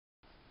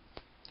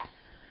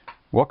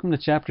Welcome to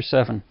Chapter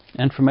 7,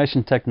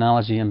 Information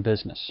Technology in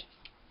Business.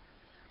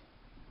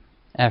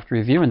 After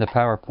reviewing the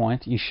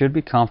PowerPoint, you should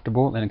be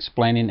comfortable in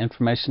explaining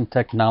information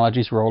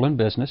technology's role in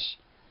business,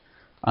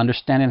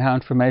 understanding how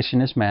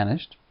information is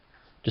managed,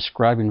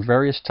 describing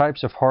various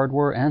types of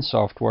hardware and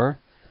software,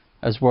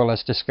 as well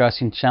as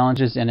discussing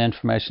challenges in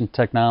information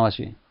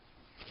technology.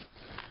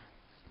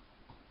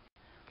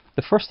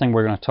 The first thing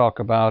we're going to talk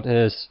about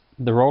is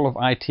the role of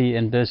IT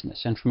in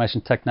business, information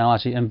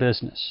technology in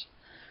business.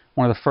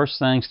 One of the first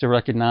things to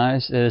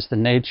recognize is the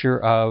nature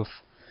of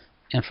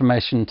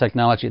information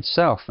technology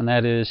itself, and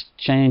that is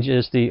change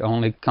is the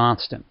only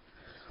constant.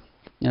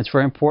 And it's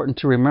very important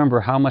to remember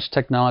how much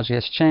technology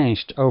has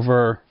changed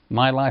over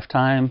my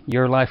lifetime,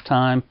 your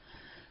lifetime,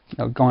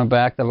 going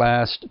back the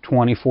last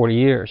 20, 40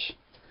 years.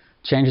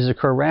 Changes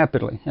occur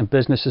rapidly, and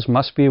businesses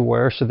must be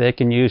aware so they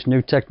can use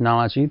new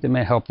technology that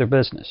may help their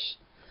business.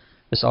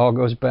 This all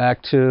goes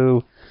back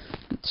to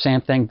the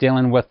same thing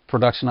dealing with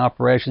production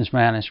operations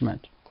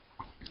management.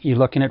 You're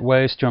looking at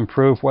ways to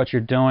improve what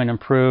you're doing,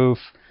 improve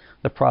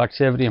the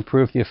productivity,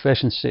 improve the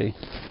efficiency.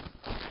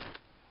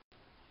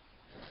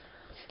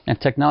 And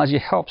technology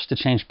helps to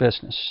change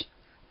business.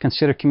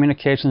 Consider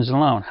communications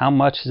alone. How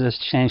much has this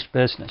changed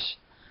business?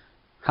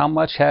 How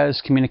much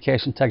has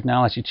communication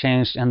technology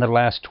changed in the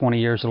last 20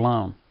 years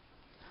alone?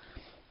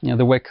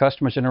 The way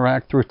customers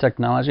interact through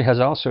technology has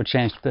also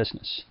changed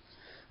business.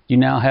 You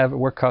now have it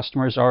where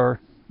customers are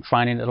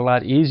finding it a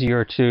lot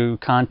easier to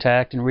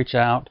contact and reach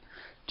out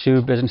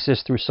to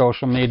businesses through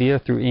social media,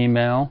 through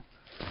email,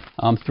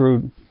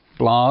 through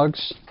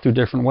blogs, through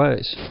different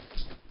ways.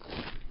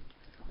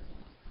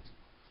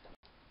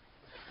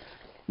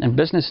 And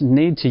businesses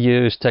need to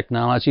use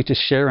technology to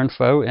share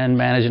info and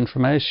manage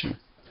information.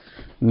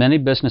 Many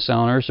business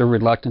owners are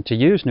reluctant to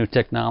use new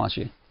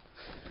technology.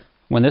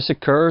 When this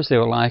occurs, they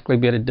will likely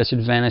be at a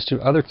disadvantage to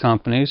other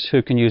companies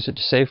who can use it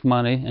to save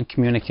money and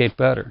communicate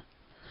better.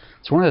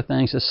 It's one of the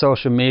things that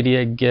social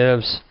media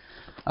gives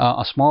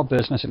a small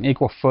business an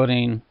equal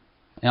footing,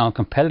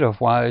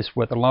 competitive-wise,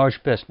 with a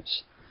large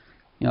business.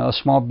 A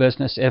small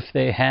business, if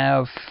they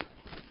have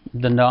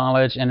the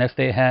knowledge and if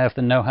they have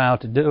the know-how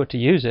to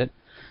use it,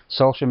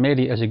 social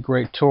media is a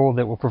great tool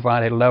that will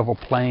provide a level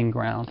playing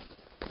ground.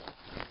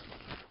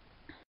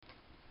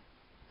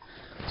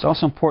 It's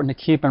also important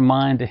to keep in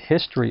mind the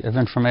history of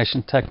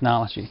information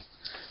technology.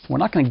 We're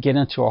not going to get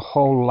into a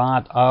whole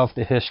lot of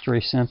the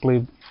history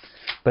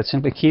but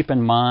simply keep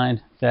in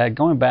mind that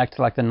going back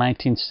to like the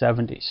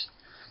 1970s,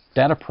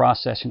 data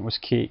processing was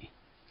key.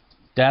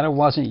 Data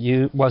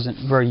wasn't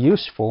very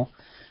useful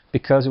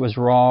because it was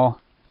raw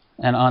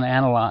and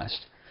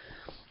unanalyzed.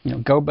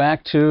 Go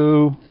back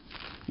to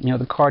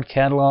the card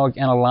catalog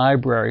in a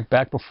library,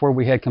 back before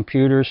we had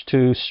computers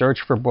to search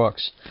for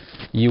books.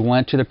 You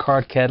went to the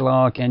card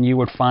catalog and you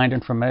would find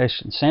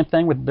information. Same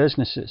thing with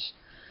businesses.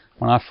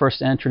 When I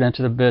first entered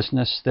into the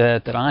business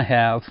that I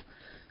have,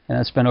 and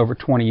it's been over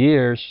 20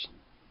 years,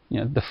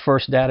 the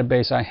first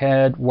database I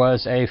had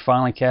was a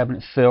filing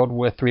cabinet filled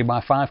with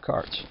 3x5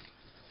 cards.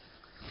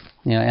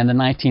 In the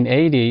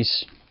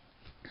 1980s,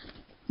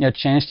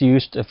 changed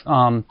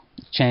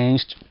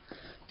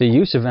the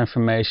use of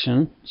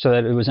information so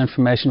that it was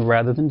information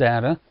rather than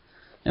data.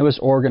 It was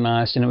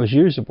organized and it was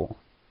usable.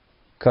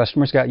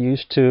 Customers got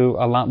used to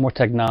a lot more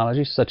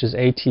technology such as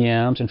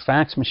ATMs and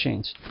fax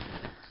machines.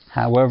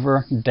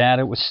 However,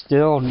 data was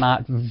still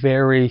not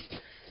very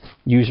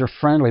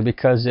user-friendly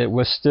because it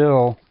was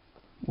still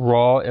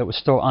raw, it was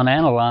still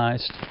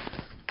unanalyzed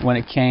when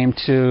it came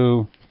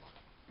to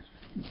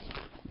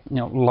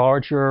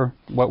larger,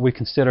 what we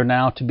consider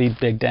now to be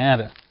big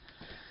data.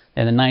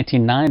 In the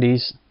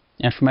 1990s,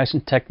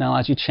 information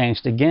technology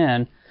changed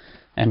again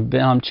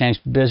and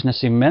changed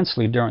business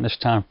immensely during this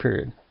time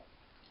period.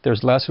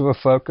 There's less of a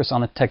focus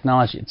on the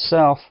technology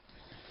itself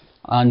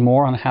and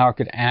more on how it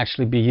could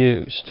actually be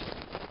used.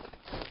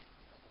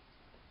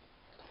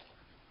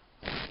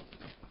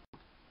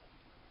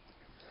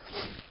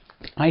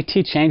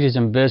 IT changes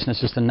in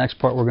business is the next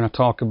part we're going to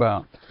talk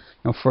about.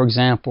 For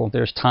example,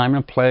 there's time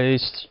and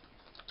place,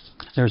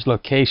 there's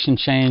location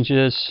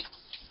changes.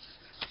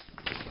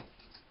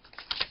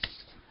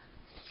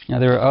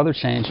 There are other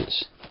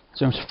changes.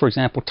 So, for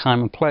example,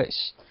 time and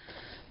place.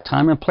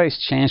 Time and place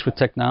changed with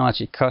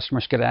technology.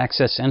 Customers could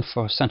access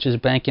info such as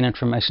banking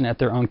information at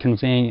their own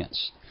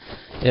convenience.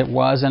 It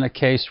wasn't a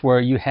case where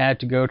you had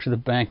to go to the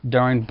bank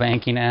during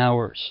banking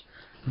hours,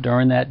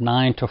 during that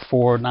 9 to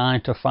 4,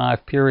 9 to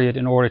 5 period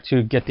in order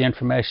to get the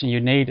information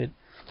you needed.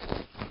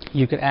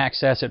 You could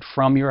access it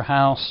from your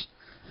house,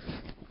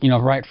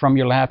 right from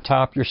your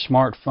laptop, your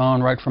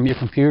smartphone, right from your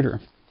computer.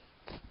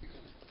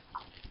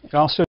 It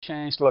also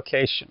changed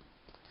location.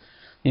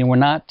 We're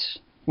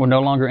no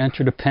longer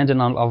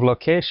interdependent on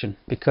location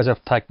because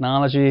of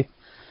technology.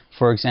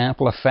 For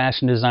example, a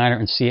fashion designer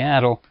in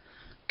Seattle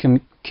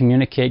can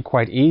communicate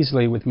quite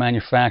easily with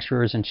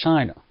manufacturers in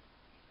China.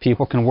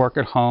 People can work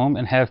at home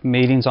and have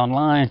meetings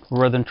online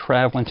rather than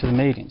traveling to the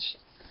meetings.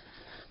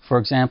 For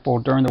example,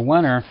 during the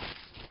winter,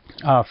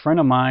 a friend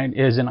of mine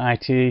is in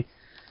IT,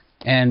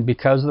 and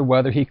because of the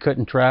weather, he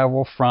couldn't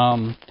travel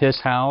from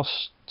his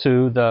house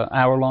to the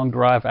hour-long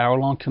drive,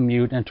 hour-long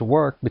commute into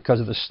work because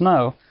of the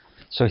snow.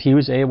 So he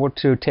was able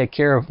to take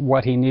care of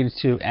what he needed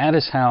to at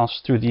his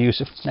house through the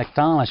use of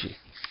technology.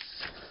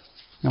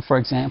 Now, for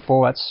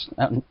example, that's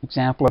an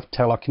example of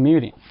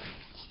telecommuting.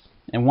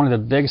 And one of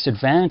the biggest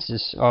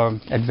advantages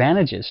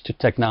to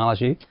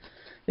technology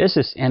is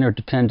this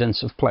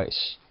interdependence of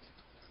place.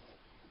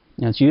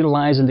 It's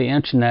utilizing the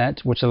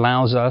internet, which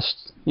allows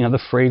us, the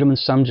freedom in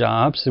some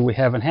jobs that we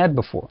haven't had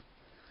before.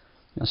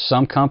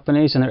 Some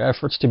companies, in their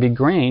efforts to be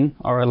green,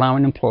 are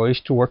allowing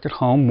employees to work at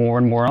home more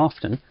and more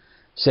often,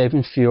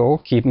 saving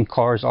fuel, keeping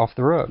cars off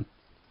the road.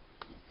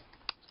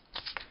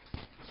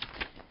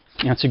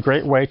 It's a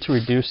great way to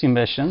reduce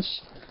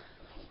emissions.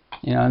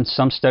 And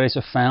some studies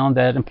have found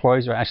that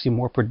employees are actually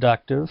more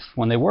productive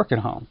when they work at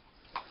home.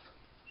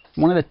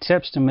 One of the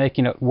tips to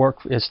making it work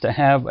is to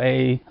have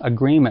an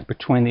agreement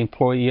between the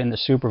employee and the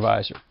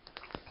supervisor.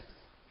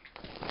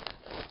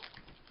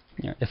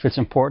 If it's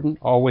important,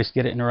 always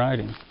get it in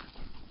writing.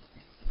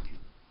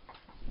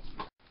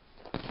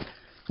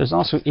 There's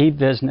also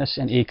e-business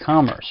and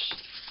e-commerce.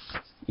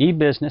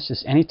 E-business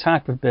is any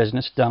type of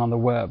business done on the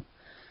web,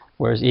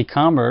 whereas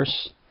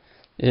e-commerce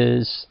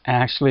is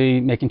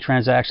actually making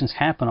transactions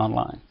happen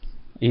online.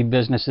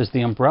 E-business is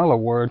the umbrella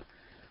word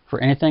for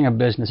anything a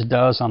business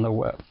does on the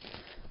web.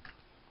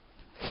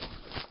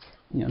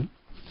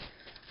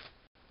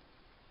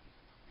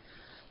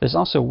 There's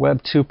also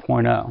Web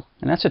 2.0,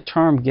 and that's a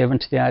term given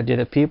to the idea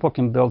that people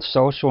can build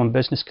social and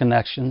business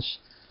connections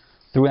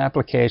through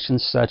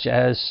applications such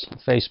as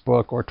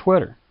Facebook or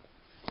Twitter.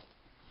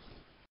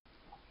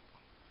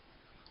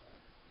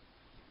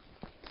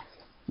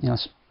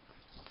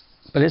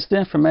 But it's the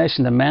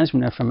information, the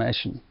management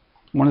information.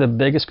 One of the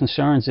biggest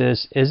concerns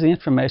is the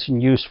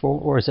information useful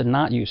or is it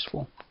not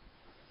useful?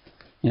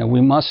 We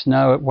must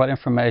know what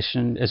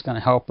information is going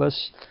to help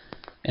us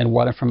and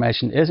what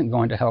information isn't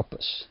going to help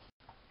us.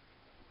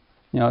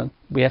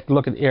 We have to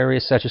look at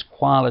areas such as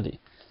quality,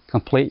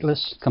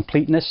 completeness,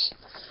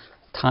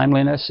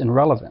 timeliness, and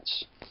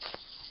relevance.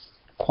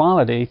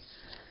 Quality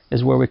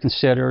is where we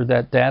consider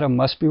that data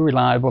must be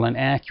reliable and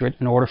accurate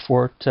in order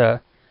for it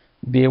to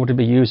be able to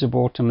be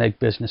usable to make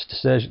business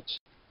decisions.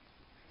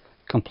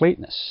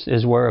 Completeness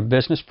is where a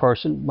business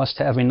person must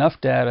have enough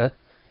data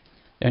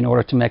in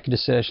order to make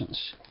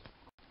decisions.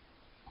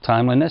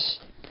 Timeliness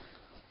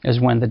is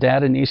when the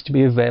data needs to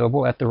be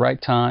available at the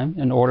right time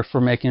in order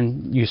for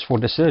making useful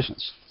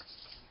decisions.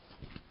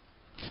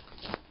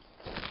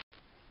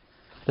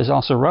 There's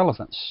also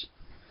relevance,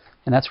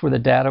 and that's where the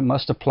data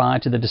must apply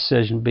to the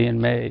decision being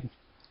made.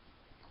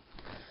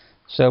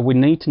 So we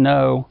need to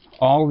know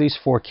all these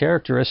four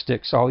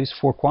characteristics, all these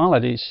four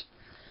qualities,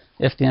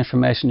 if the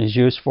information is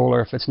useful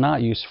or if it's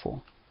not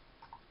useful.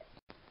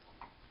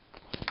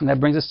 And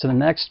that brings us to the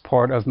next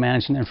part of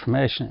managing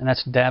information, and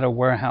that's data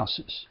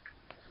warehouses.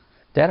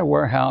 Data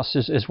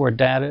warehouses is where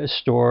data is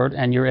stored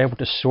and you're able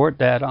to sort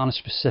data on a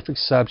specific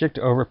subject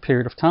over a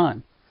period of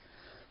time.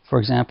 For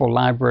example,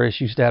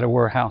 libraries use data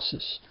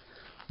warehouses.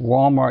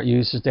 Walmart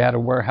uses data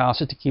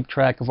warehouses to keep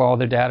track of all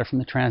their data from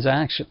the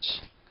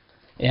transactions.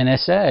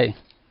 NSA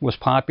was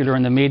popular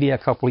in the media a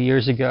couple of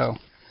years ago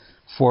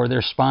for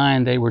their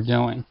spying they were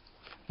doing.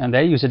 And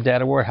they use a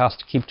data warehouse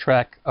to keep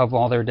track of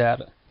all their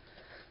data.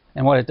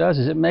 And what it does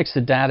is it makes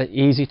the data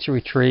easy to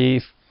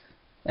retrieve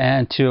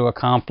and to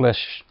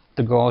accomplish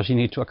the goals you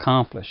need to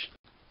accomplish.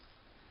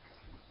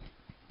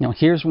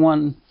 Here's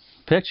one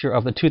picture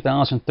of the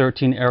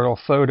 2013 aerial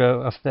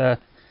photo of the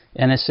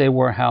NSA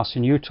warehouse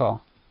in Utah.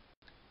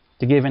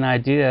 To give an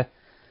idea,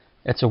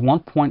 it's a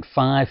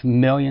 1.5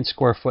 million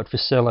square foot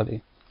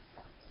facility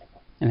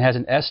and has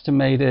an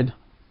estimated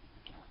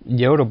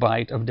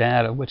yottabyte of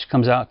data, which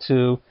comes out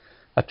to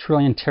 1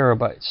 trillion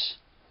terabytes.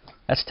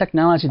 That's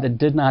technology that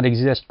did not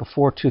exist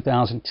before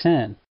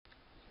 2010.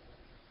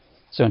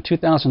 So in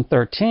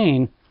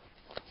 2013,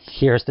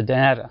 here's the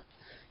data.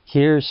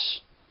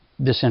 Here's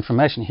this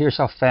information. Here's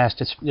how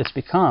fast it's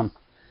become.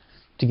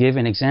 To give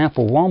an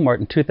example, Walmart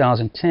in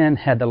 2010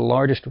 had the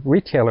largest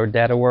retailer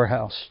data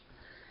warehouse.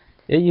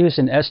 It used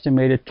an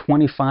estimated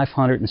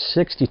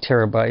 2,560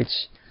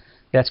 terabytes.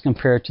 That's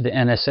compared to the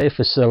NSA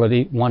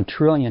facility, 1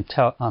 trillion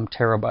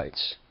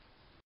terabytes.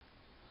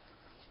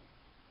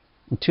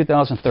 In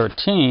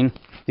 2013,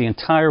 the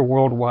entire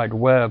World Wide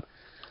Web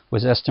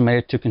was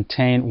estimated to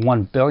contain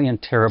 1 billion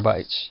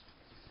terabytes.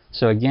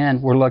 So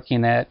again, we're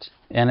looking at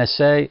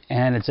NSA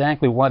and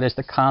exactly what is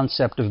the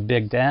concept of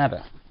big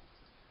data.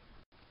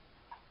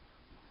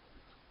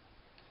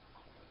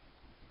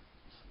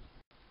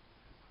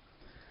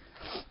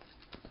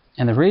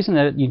 And the reason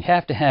that you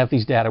have to have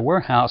these data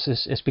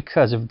warehouses is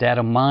because of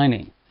data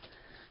mining.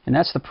 And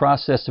that's the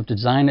process of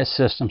designing a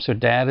system so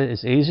data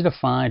is easy to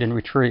find and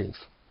retrieve.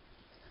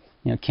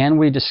 Can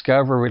we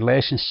discover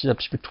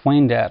relationships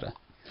between data?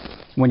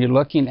 When you're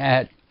looking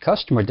at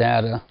customer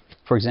data,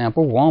 for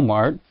example,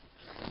 Walmart,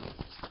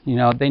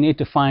 they need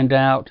to find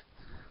out,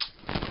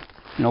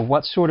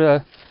 what sort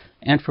of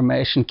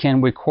information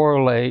can we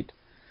correlate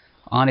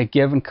on a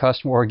given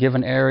customer or a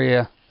given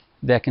area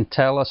that can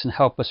tell us and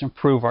help us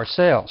improve our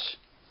sales.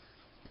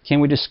 Can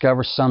we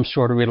discover some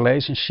sort of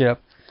relationship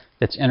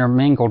that's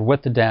intermingled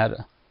with the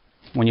data?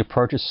 When you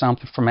purchase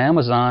something from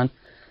Amazon,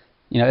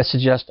 it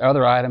suggests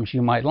other items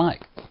you might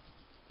like.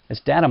 It's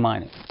data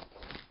mining.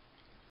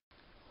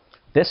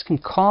 This can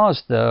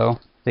cause, though,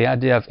 the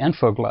idea of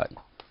infoglut.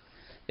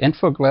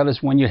 Infoglut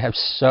is when you have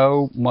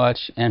so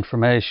much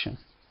information.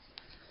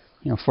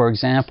 For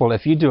example,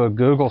 if you do a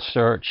Google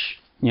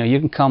search, you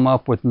can come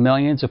up with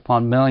millions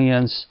upon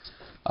millions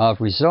of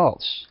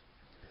results.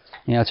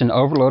 It's an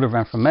overload of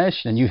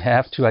information, and you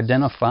have to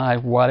identify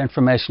what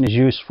information is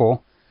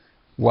useful,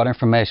 what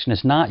information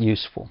is not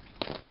useful.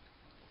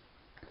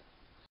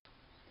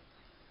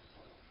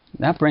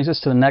 That brings us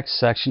to the next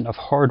section of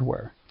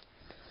hardware.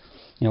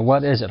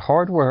 What is it?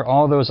 Hardware,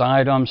 all those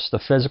items, the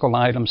physical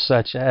items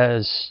such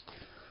as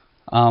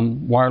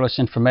wireless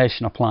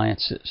information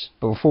appliances.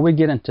 But before we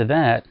get into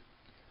that,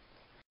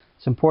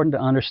 it's important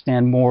to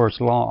understand Moore's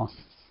law.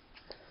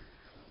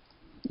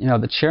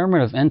 The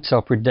chairman of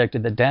Intel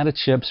predicted that data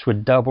chips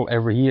would double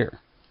every year.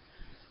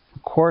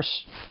 Of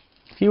course,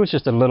 he was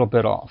just a little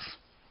bit off.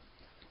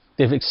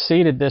 They've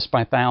exceeded this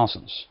by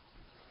thousands.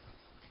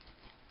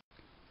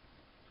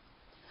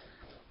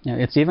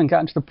 It's even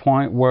gotten to the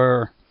point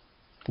where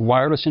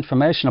wireless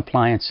information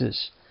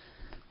appliances,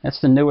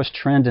 that's the newest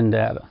trend in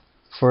data.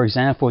 For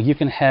example, you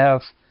can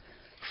have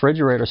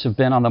refrigerators have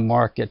been on the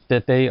market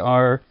that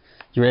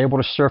you're able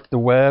to surf the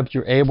web,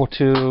 you're able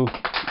to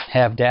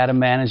have data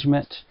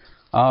management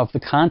of the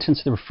contents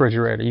of the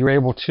refrigerator. You're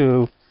able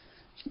to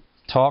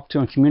talk to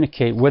and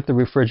communicate with the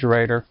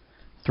refrigerator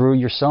through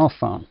your cell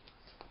phone.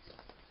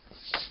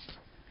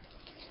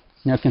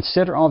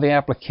 Consider all the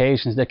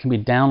applications that can be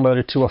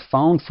downloaded to a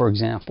phone, for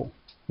example.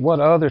 What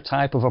other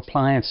type of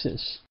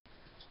appliances?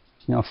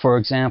 For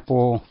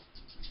example,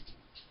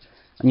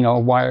 a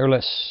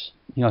wireless,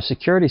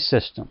 security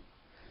system,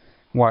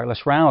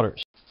 wireless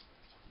routers,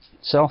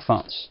 cell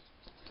phones.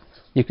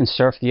 You can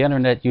surf the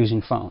internet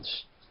using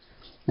phones.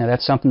 Now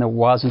that's something that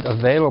wasn't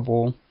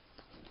available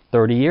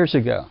 30 years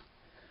ago.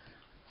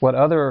 What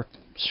other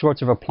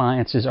sorts of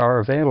appliances are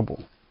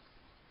available?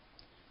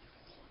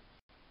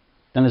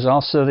 Then there's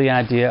also the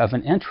idea of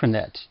an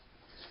intranet.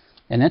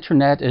 An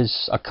intranet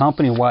is a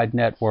company-wide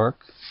network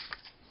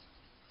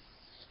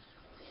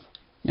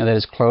that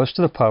is closed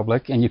to the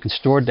public, and you can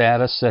store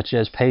data such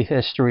as pay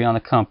history on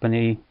a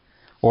company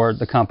or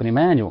the company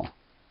manual.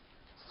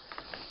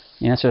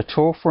 It's a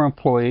tool for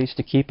employees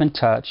to keep in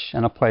touch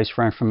and a place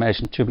for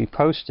information to be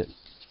posted.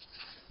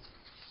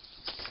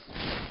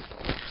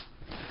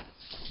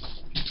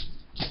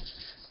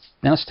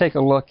 Now let's take a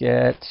look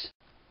at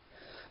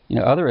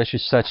other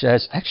issues such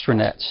as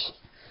extranets.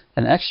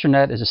 An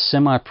extranet is a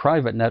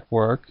semi-private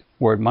network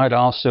where it might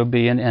also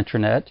be an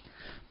intranet,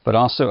 but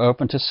also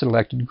open to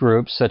selected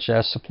groups such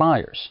as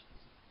suppliers.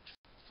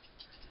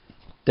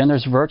 Then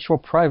there's virtual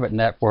private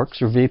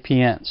networks, or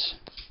VPNs,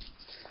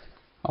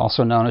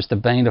 also known as the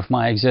bane of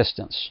my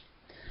existence.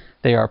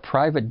 They are a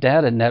private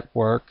data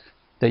network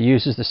that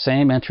uses the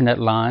same internet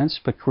lines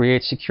but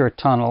creates secure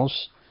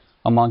tunnels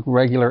among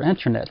regular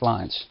internet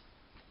lines.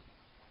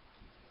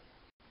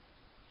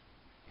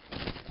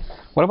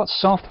 What about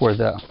software,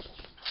 though?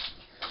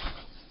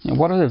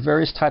 What are the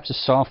various types of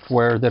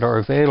software that are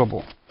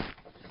available?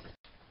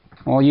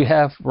 Well, you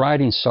have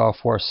writing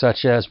software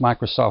such as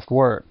Microsoft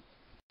Word.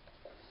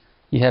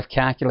 You have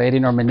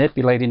calculating or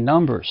manipulating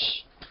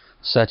numbers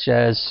such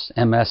as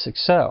MS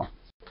Excel.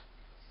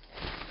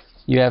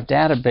 You have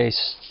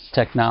database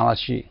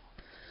technology,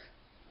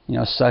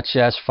 such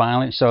as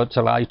filing, so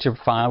to allow you to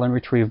file and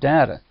retrieve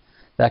data.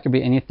 That could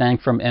be anything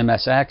from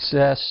MS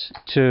Access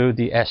to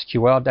the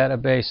SQL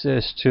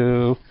databases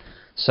to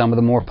some of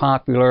the more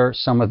popular,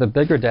 some of the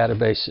bigger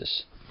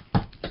databases.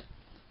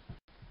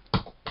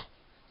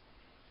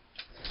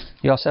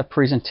 You also have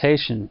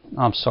presentation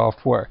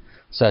software,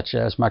 such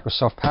as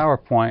Microsoft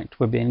PowerPoint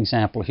would be an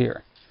example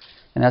here.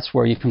 And that's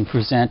where you can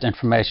present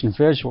information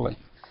visually.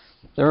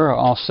 There are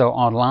also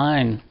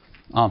online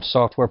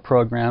software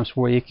programs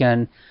where you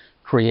can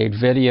create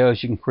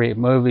videos, you can create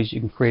movies, you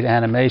can create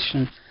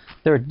animation.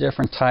 There are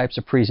different types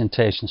of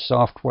presentation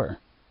software.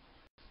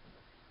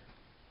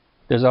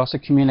 There's also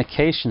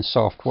communication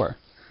software,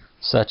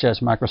 such as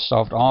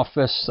Microsoft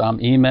Office,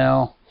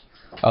 email,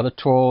 other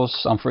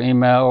tools for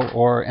email,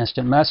 or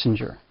instant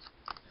messenger.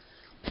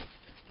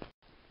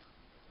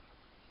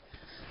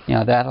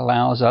 That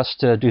allows us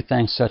to do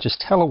things such as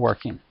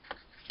teleworking.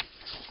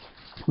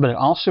 But it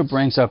also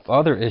brings up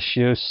other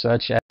issues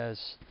such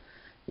as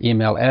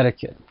email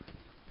etiquette.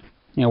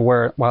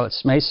 While it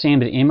may seem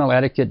that email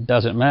etiquette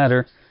doesn't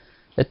matter,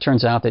 it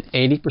turns out that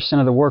 80%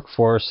 of the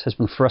workforce has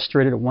been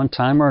frustrated at one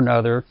time or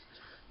another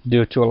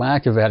due to a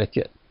lack of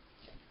etiquette.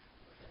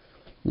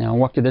 Now,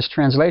 what could this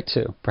translate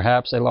to?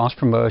 Perhaps a lost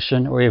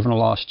promotion or even a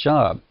lost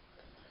job.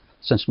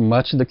 Since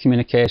much of the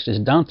communication is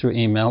done through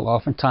email,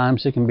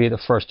 oftentimes it can be the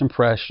first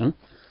impression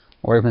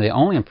or even the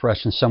only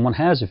impression someone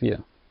has of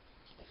you.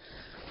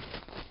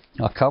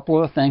 A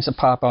couple of the things that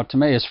pop out to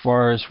me as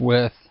far as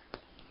with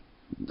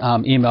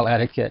email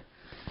etiquette.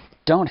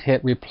 Don't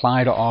hit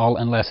reply to all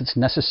unless it's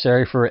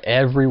necessary for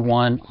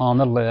everyone on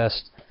the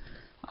list.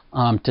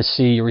 to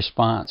see your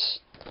response.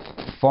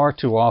 Far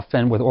too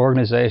often with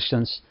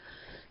organizations,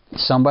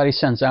 somebody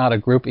sends out a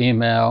group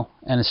email,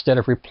 and instead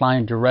of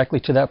replying directly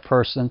to that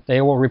person,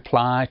 they will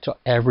reply to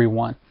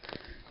everyone.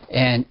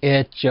 And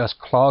it just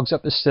clogs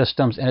up the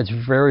systems, and it's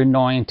very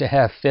annoying to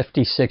have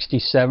 50, 60,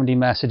 70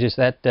 messages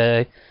that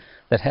day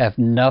that have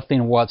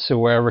nothing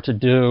whatsoever to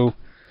do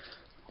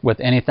with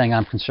anything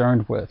I'm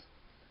concerned with.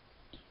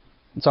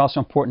 It's also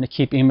important to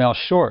keep emails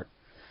short.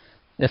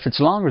 If it's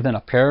longer than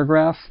a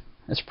paragraph,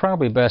 it's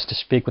probably best to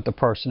speak with the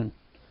person.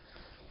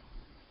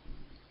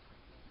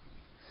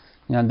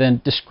 And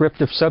then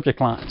descriptive subject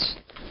lines.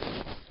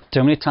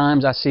 Too many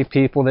times I see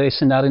people, they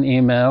send out an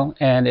email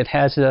and it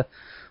has a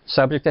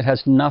subject that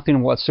has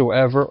nothing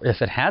whatsoever,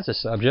 if it has a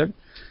subject,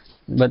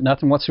 but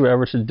nothing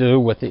whatsoever to do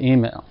with the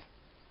email.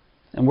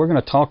 And we're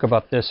going to talk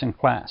about this in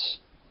class.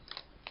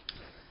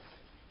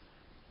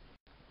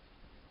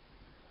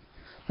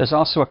 There's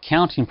also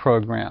accounting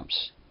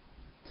programs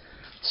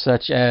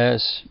such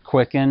as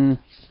Quicken,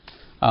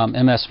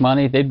 MS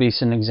Money. They'd be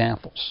some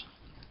examples.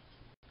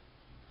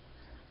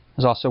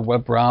 There's also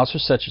web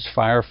browsers such as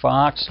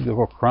Firefox,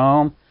 Google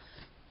Chrome.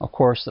 Of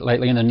course,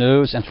 lately in the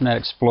news, Internet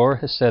Explorer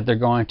has said they're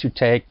going to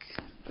take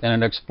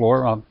Internet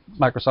Explorer,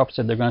 Microsoft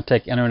said they're going to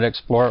take Internet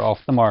Explorer off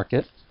the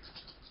market.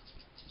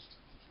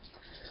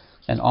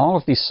 And all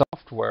of these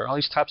software, all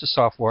these types of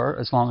software,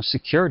 as long as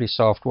security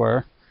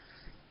software,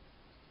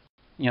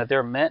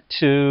 they're meant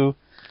to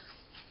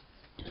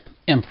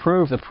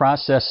improve the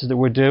processes that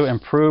we do,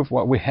 improve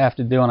what we have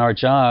to do in our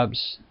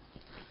jobs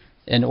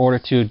in order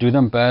to do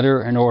them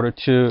better, in order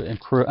to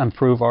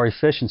improve our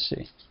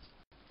efficiency.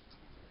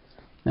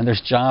 And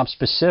there's job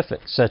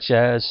specific, such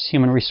as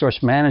human resource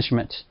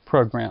management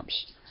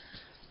programs.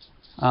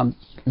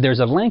 There's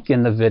a link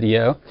in the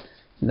video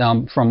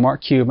from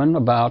Mark Cuban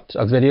about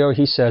a video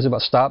he says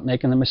about stop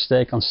making the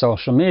mistake on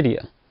social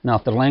media. Now,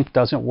 if the link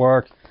doesn't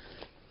work,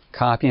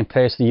 copy and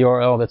paste the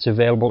URL that's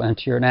available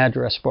into your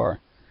address bar.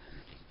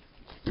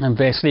 And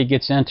basically it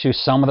gets into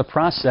some of the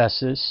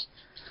processes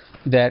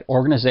that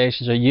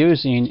organizations are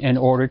using in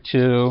order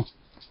to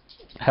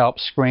help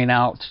screen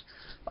out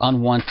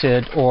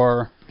unwanted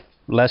or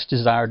less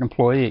desired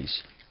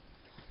employees.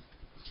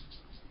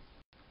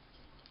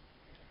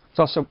 There's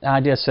also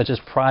ideas such as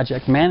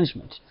project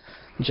management,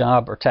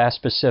 job or task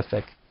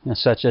specific,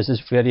 such as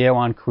this video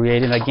on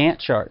creating a Gantt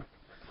chart.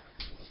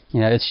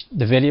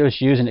 The video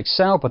is used in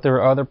Excel, but there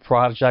are other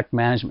project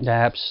management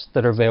apps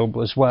that are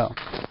available as well.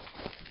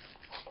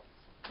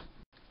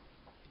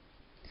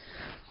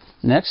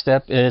 Next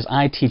step is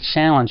IT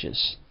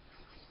challenges.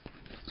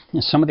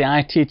 Some of the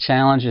IT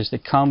challenges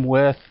that come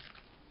with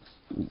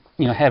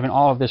having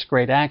all of this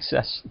great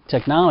access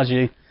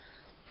technology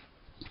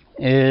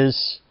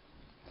is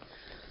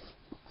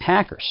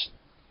hackers.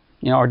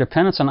 Our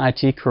dependence on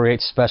IT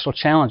creates special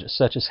challenges,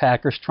 such as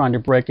hackers trying to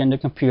break into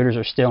computers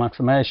or steal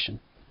information.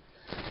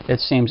 It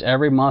seems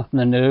every month in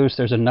the news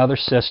there's another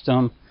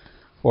system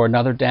or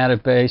another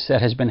database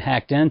that has been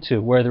hacked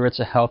into, whether it's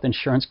a health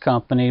insurance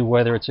company,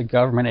 whether it's a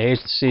government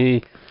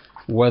agency,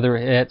 whether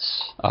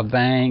it's a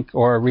bank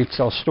or a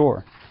retail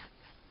store.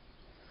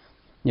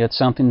 It's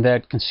something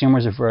that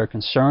consumers are very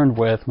concerned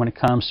with when it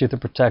comes to the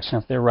protection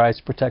of their rights,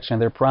 protection of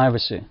their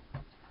privacy.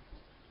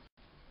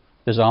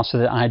 There's also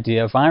the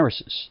idea of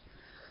viruses,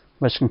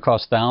 which can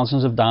cause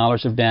thousands of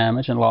dollars of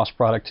damage and lost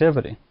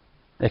productivity.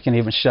 They can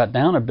even shut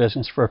down a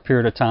business for a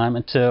period of time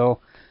until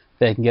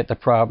they can get the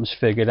problems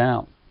figured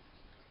out.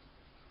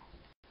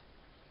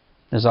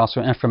 There's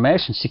also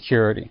information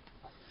security.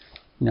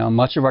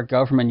 Much of our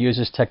government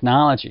uses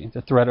technology.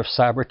 The threat of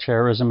cyber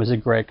terrorism is a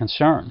great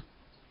concern.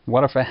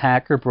 What if a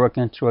hacker broke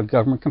into a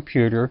government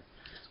computer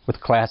with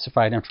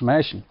classified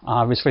information?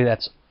 Obviously,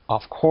 that's,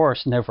 of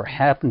course, never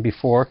happened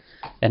before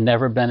and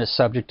never been a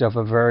subject of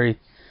a very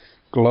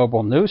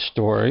global news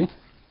story.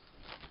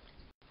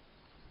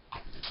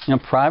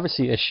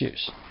 Privacy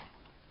issues.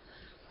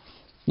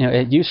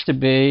 It used to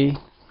be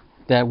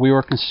that we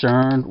were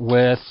concerned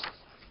with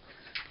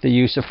the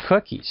use of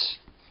cookies,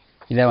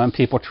 when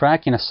people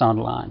tracking us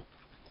online.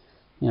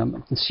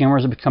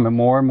 Consumers are becoming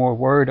more and more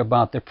worried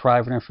about their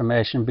private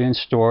information being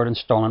stored and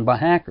stolen by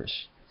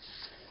hackers.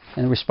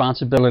 And the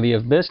responsibility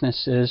of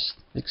business is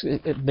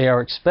they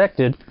are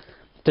expected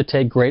to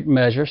take great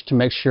measures to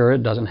make sure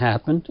it doesn't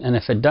happen, and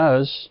if it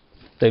does,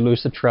 they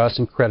lose the trust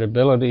and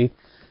credibility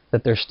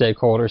that their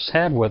stakeholders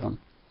had with them.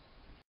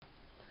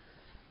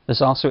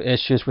 There's also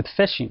issues with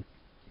phishing.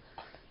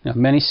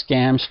 Many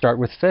scams start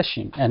with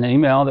phishing, an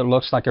email that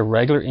looks like a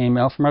regular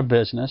email from a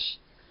business,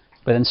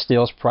 but then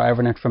steals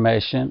private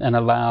information and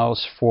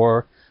allows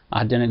for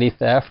identity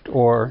theft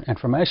or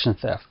information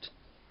theft.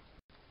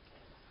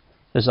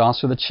 There's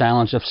also the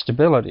challenge of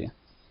stability.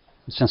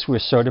 Since we're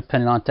so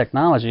dependent on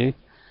technology,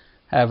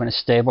 having a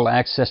stable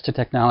access to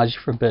technology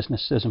for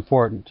business is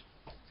important.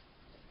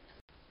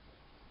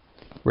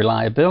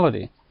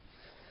 Reliability.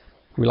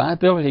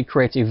 Reliability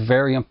creates a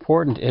very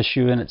important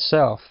issue in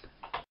itself.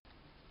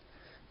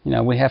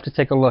 We have to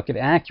take a look at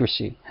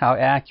accuracy. How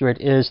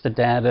accurate is the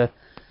data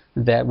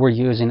that we're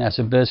using as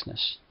a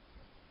business?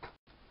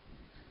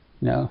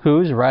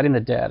 Who's writing the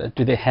data?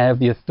 Do they have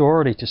the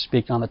authority to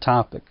speak on the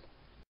topic?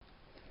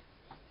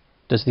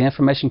 Does the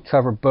information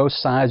cover both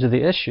sides of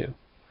the issue?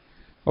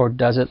 Or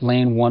does it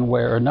lean one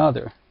way or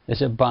another?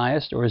 Is it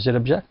biased or is it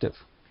objective?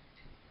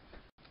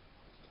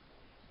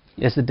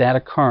 Is the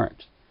data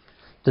current?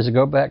 Does it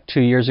go back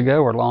 2 years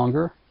ago or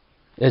longer?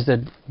 Is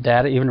the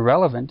data even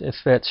relevant if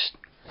it's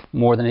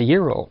more than a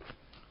year old?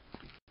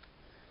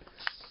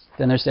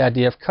 Then there's the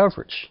idea of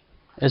coverage.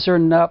 Is there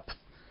enough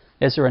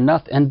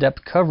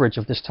in-depth coverage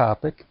of this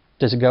topic?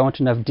 Does it go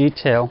into enough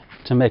detail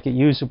to make it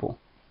usable?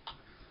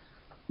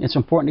 It's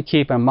important to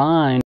keep in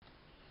mind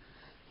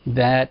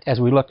that as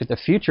we look at the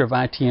future of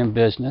IT and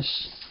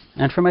business,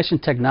 information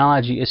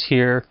technology is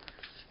here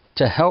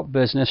to help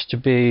business to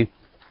be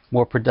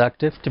more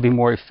productive, to be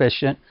more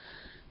efficient,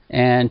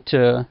 and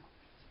to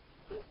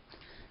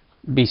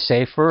be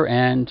safer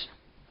and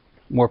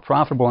more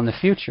profitable in the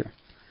future.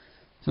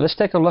 So let's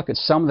take a look at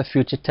some of the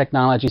future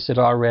technologies that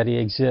already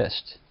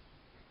exist.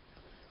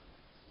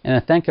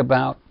 And think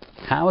about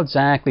how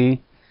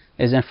exactly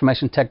is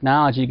information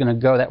technology going to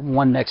go that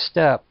one next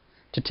step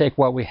to take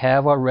what we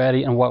have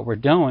already and what we're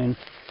doing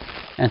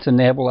and to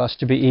enable us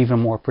to be even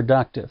more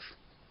productive.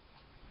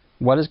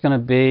 What is going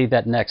to be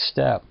that next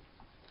step?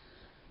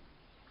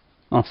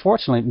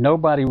 Unfortunately,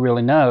 nobody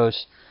really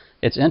knows.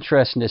 It's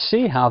interesting to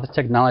see how the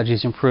technology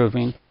is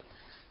improving,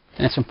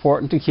 and it's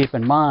important to keep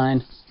in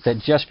mind that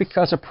just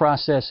because a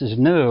process is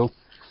new,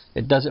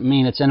 it doesn't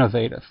mean it's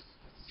innovative.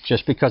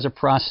 Just because a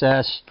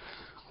process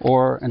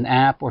or an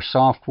app or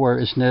software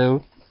is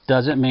new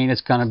doesn't mean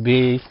it's going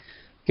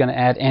to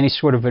add any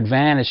sort of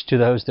advantage to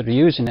those that are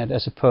using it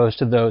as opposed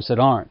to those that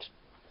aren't.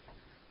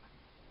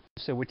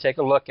 So we take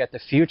a look at the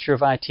future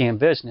of IT and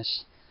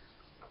business,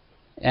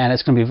 and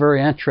it's going to be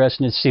very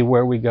interesting to see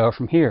where we go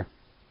from here.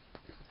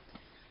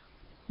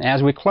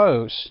 As we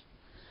close,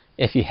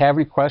 if you have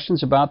any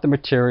questions about the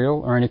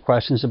material or any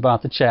questions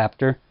about the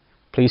chapter,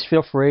 please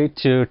feel free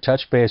to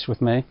touch base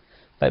with me.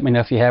 Let me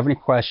know if you have any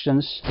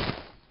questions.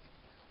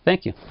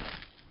 Thank you.